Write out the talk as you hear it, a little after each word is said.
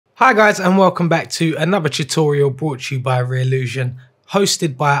Hi guys, and welcome back to another tutorial brought to you by Reallusion,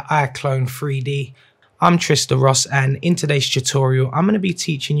 hosted by iClone 3D. I'm Trista Ross, and in today's tutorial I'm going to be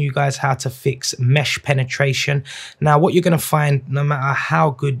teaching you guys how to fix mesh penetration. Now what you're going to find, no matter how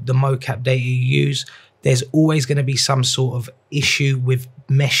good the mocap data you use, there's always going to be some sort of issue with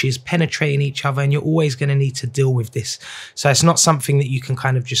meshes penetrating each other, and you're always going to need to deal with this. So it's not something that you can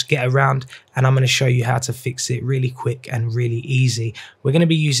kind of just get around, and I'm going to show you how to fix it really quick and really easy. We're going to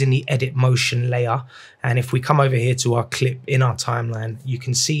be using the edit motion layer, and if we come over here to our clip in our timeline, you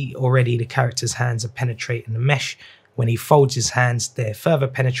can see already the character's hands are penetrating the mesh. When he folds his hands, they're further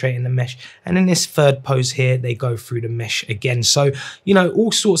penetrating the mesh. And in this third pose here, they go through the mesh again. So, you know,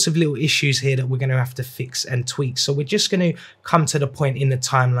 all sorts of little issues here that we're going to have to fix and tweak. So we're just going to come to the point in the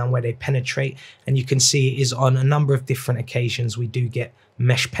timeline where they penetrate. And you can see it is on a number of different occasions we do get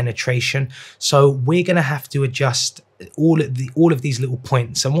mesh penetration. So we're going to have to adjust all of these little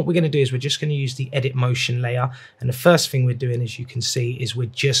points, and what we're going to do is we're just going to use the edit motion layer, and the first thing we're doing, as you can see, is we're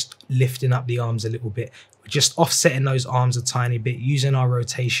just lifting up the arms a little bit. We're just offsetting those arms a tiny bit using our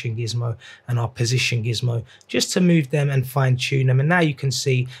rotation gizmo and our position gizmo just to move them and fine tune them. And now you can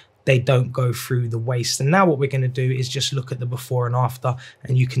see they don't go through the waist. And now what we're going to do is just look at the before and after,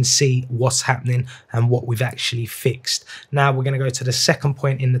 and you can see what's happening and what we've actually fixed. Now we're going to go to the second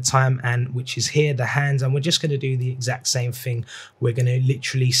point in the time, and which is here, the hands, and we're just going to do the exact same thing. We're going to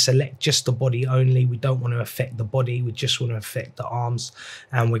literally select just the body only. We don't want to affect the body, we just want to affect the arms,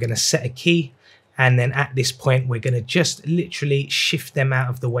 and we're going to set a key. And then at this point, we're going to just literally shift them out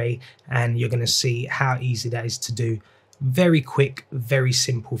of the way, and you're going to see how easy that is to do. Very quick, very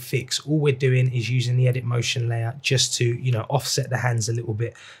simple fix. All we're doing is using the edit motion layer just to, you know, offset the hands a little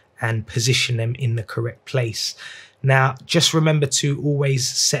bit and position them in the correct place. Now, just remember to always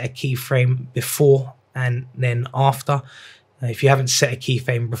set a keyframe before and then after. If you haven't set a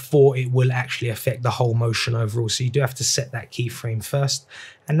keyframe before, it will actually affect the whole motion overall. So you do have to set that keyframe first.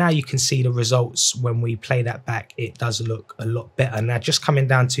 And now you can see the results. When we play that back, it does look a lot better. Now, just coming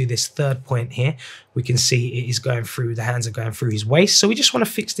down to this third point here, we can see it is going through, the hands are going through his waist. So we just want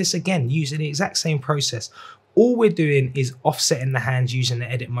to fix this again using the exact same process. All we're doing is offsetting the hands using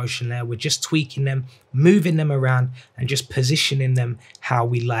the edit motion layer. We're just tweaking them, moving them around, and just positioning them how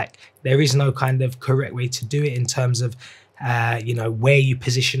we like. There is no kind of correct way to do it in terms of you know, where you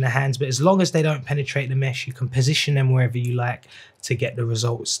position the hands, but as long as they don't penetrate the mesh, you can position them wherever you like to get the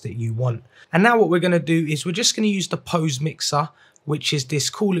results that you want. And now what we're going to do is we're just going to use the pose mixer, which is this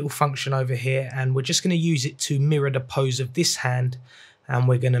cool little function over here, and we're just going to use it to mirror the pose of this hand, and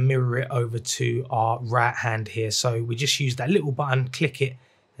we're going to mirror it over to our right hand here. So we just use that little button, click it,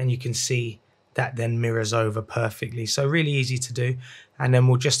 and you can see that then mirrors over perfectly. So really easy to do. And then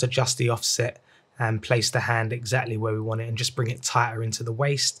we'll just adjust the offset and place the hand exactly where we want it and just bring it tighter into the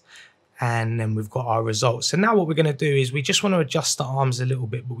waist. And then we've got our results. So now what we're going to do is we just want to adjust the arms a little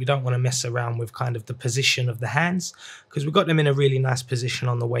bit, but we don't want to mess around with kind of the position of the hands because we've got them in a really nice position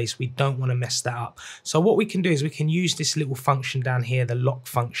on the waist. We don't want to mess that up. So what we can do is we can use this little function down here, the lock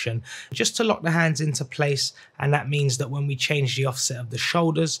function, just to lock the hands into place. And that means that when we change the offset of the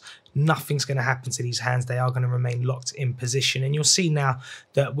shoulders, nothing's going to happen to these hands. They are going to remain locked in position. And you'll see now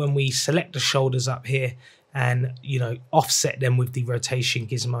that when we select the shoulders up here and, you know, offset them with the rotation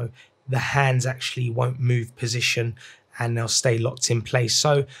gizmo, the hands actually won't move position and they'll stay locked in place.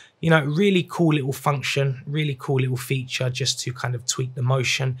 So, you know, really cool little function, really cool little feature just to kind of tweak the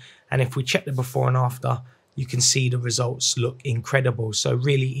motion. And if we check the before and after, you can see the results look incredible. So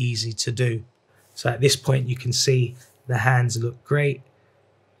really easy to do. So at this point, you can see the hands look great.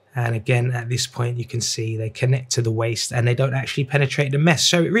 And again, at this point, you can see they connect to the waist and they don't actually penetrate the mesh.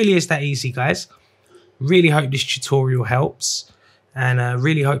 So it really is that easy, guys. Really hope this tutorial helps. And I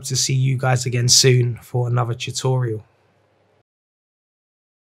really hope to see you guys again soon for another tutorial.